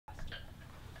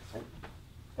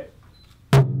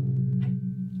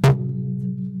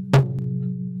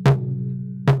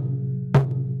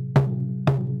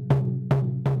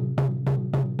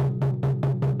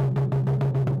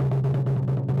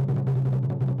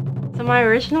So my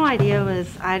original idea was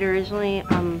I'd originally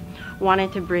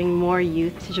wanted to bring more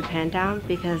youth to Japantown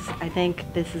because I think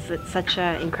this is such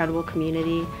an incredible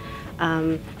community.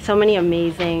 So many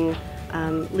amazing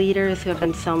leaders who have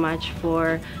done so much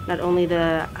for not only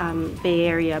the Bay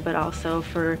Area but also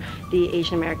for the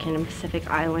Asian American and Pacific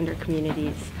Islander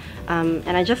communities.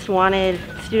 And I just wanted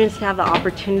students to have the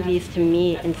opportunities to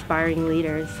meet inspiring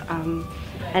leaders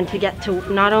and to get to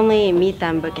not only meet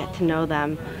them but get to know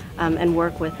them and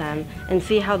work with them and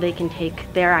see how they can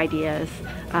take their ideas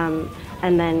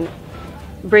and then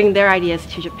bring their ideas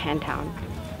to Japantown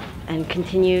and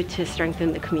continue to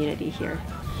strengthen the community here.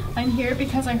 I'm here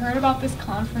because I heard about this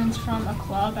conference from a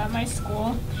club at my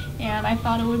school, and I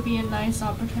thought it would be a nice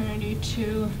opportunity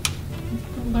to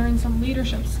learn some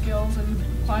leadership skills and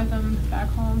apply them back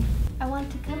home. I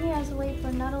wanted to come here as a way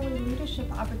for not only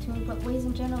leadership opportunity, but ways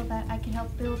in general that I can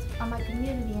help build on my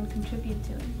community and contribute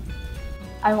to it.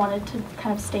 I wanted to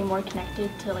kind of stay more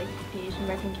connected to like the Asian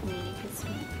American community because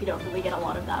we don't really get a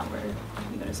lot of that where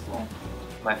we go to school.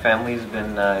 My family's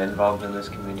been involved in this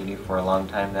community for a long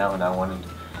time now, and I wanted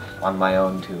on my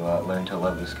own to learn to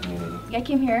love this community. I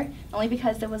came here only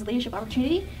because there was a leadership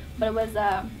opportunity, but it was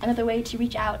another way to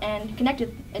reach out and connect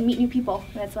with and meet new people,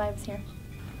 and that's why I was here.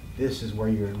 This is where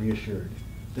you're reassured.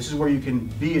 This is where you can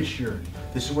be assured.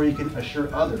 This is where you can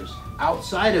assure others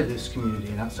outside of this community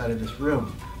and outside of this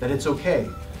room that it's okay,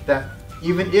 that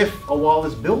even if a wall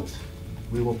is built,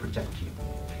 we will protect you.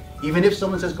 Even if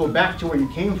someone says go back to where you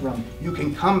came from, you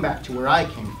can come back to where I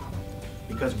came from,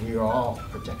 because we are all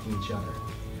protecting each other.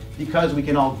 Because we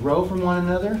can all grow from one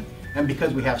another, and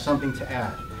because we have something to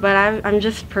add. But I'm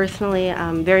just personally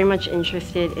very much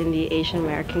interested in the Asian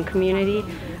American community,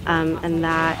 and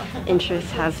that interest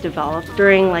has developed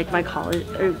during like my college,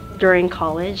 during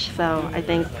college. So I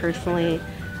think personally,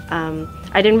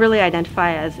 I didn't really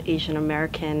identify as Asian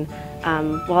American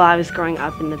while I was growing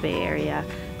up in the Bay Area,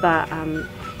 but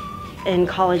in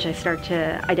college I started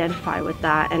to identify with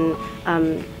that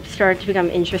and started to become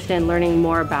interested in learning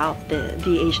more about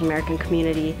the Asian American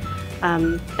community.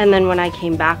 And then when I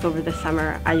came back over the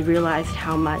summer, I realized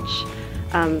how much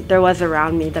there was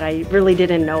around me that I really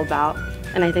didn't know about,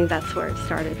 and I think that's where it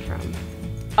started from.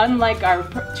 Unlike our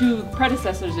two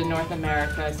predecessors in North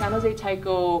America, San Jose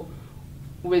Taiko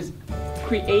was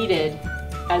created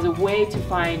as a way to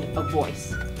find a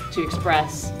voice, to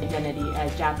express identity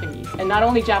as Japanese, and not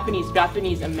only Japanese,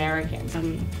 Japanese Americans.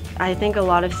 I think a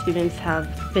lot of students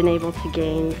have been able to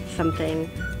gain something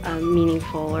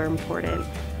meaningful or important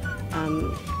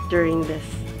during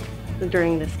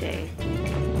this day.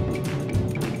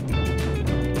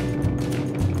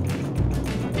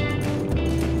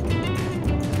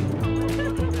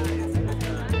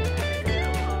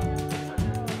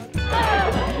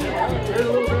 There's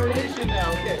a little variation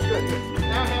now. Okay, good.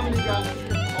 Now how many got